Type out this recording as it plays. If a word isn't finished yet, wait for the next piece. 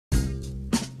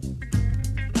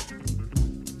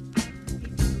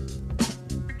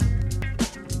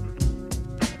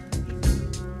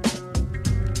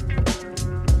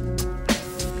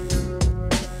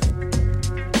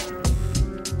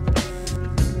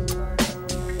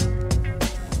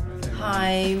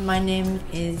Hi, my name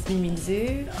is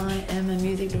MUSE. I am a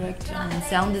music director and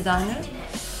sound designer.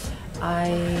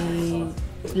 I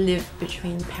live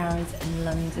between Paris and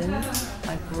London.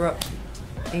 I grew up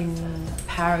in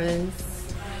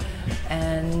Paris,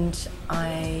 and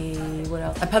what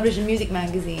else? I publish a music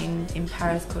magazine in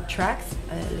Paris called Tracks,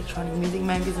 an electronic music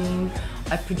magazine.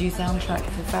 I produce soundtracks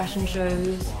for fashion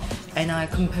shows, and I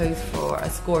compose a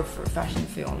score for fashion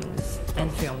films and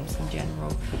films in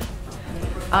general.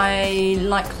 I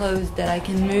like clothes that I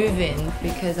can move in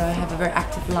because I have a very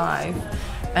active life.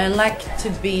 I like to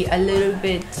be a little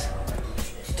bit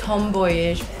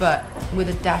tomboyish, but with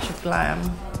a dash of glam.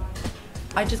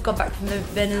 I just got back from the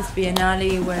Venice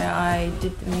Biennale where I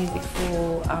did the music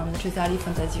for Trisali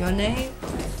Fantazione.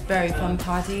 It's a very fun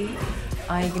party.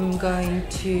 I'm going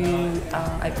to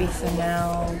Ibiza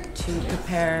now to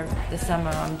prepare the summer.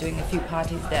 I'm doing a few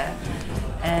parties there,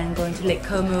 and going to Lake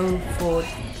Como for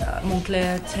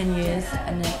Montclair 10 years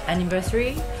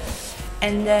anniversary.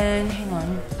 And then, hang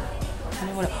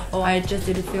on, I just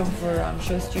did a film for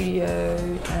Show Studio,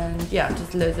 and yeah,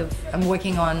 just loads of. I'm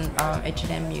working on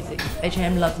H&M music,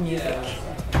 H&M Loves Music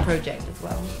project as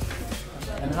well.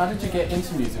 And how did you get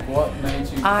into music? What made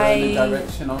you go in the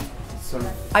direction of?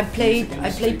 I played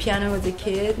piano as a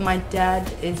kid. My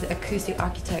dad is an acoustic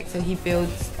architect, so he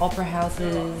builds opera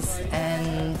houses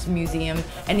and museum,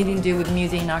 anything to do with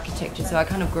music and architecture. So I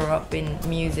kind of grew up in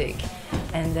music,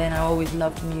 and then I always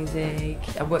loved music.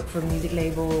 I worked for a music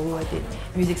label. I did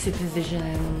music supervision,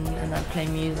 and I play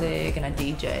music and I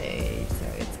DJ. So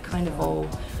it's kind of all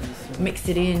mixed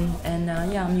it in, and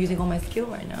yeah, I'm using all my skill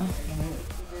right now.